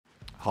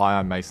Hi,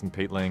 I'm Mason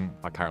Peatling.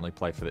 I currently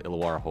play for the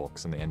Illawarra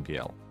Hawks in the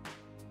NBL.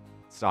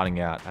 Starting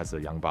out as a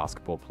young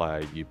basketball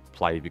player, you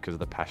play because of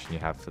the passion you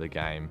have for the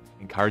game.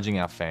 Encouraging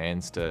our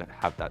fans to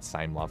have that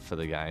same love for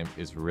the game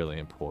is a really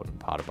important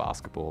part of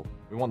basketball.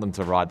 We want them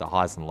to ride the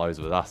highs and lows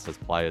with us as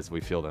players.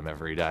 We feel them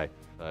every day.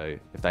 So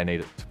if they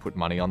need to put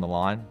money on the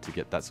line to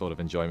get that sort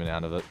of enjoyment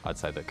out of it, I'd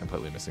say they're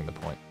completely missing the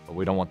point. But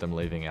we don't want them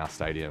leaving our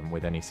stadium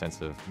with any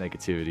sense of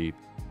negativity.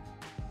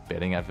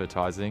 Betting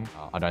advertising,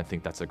 I don't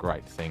think that's a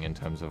great thing in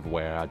terms of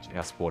where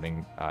our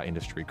sporting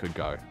industry could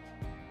go.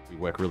 We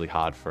work really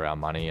hard for our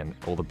money and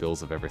all the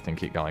bills of everything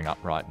keep going up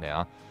right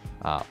now.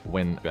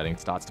 When betting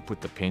starts to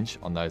put the pinch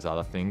on those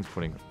other things,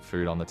 putting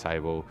food on the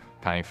table,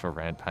 paying for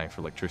rent, paying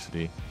for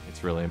electricity,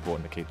 it's really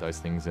important to keep those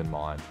things in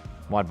mind.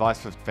 My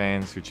advice for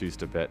fans who choose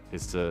to bet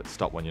is to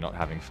stop when you're not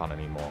having fun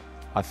anymore.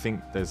 I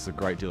think there's a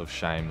great deal of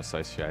shame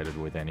associated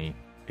with any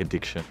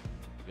addiction.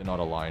 You're not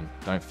alone,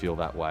 don't feel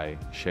that way,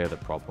 share the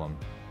problem,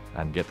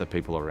 and get the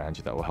people around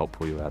you that will help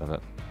pull you out of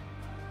it.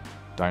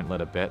 Don't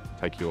let a bet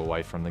take you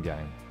away from the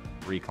game.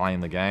 Reclaim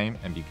the game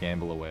and be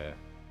gamble aware.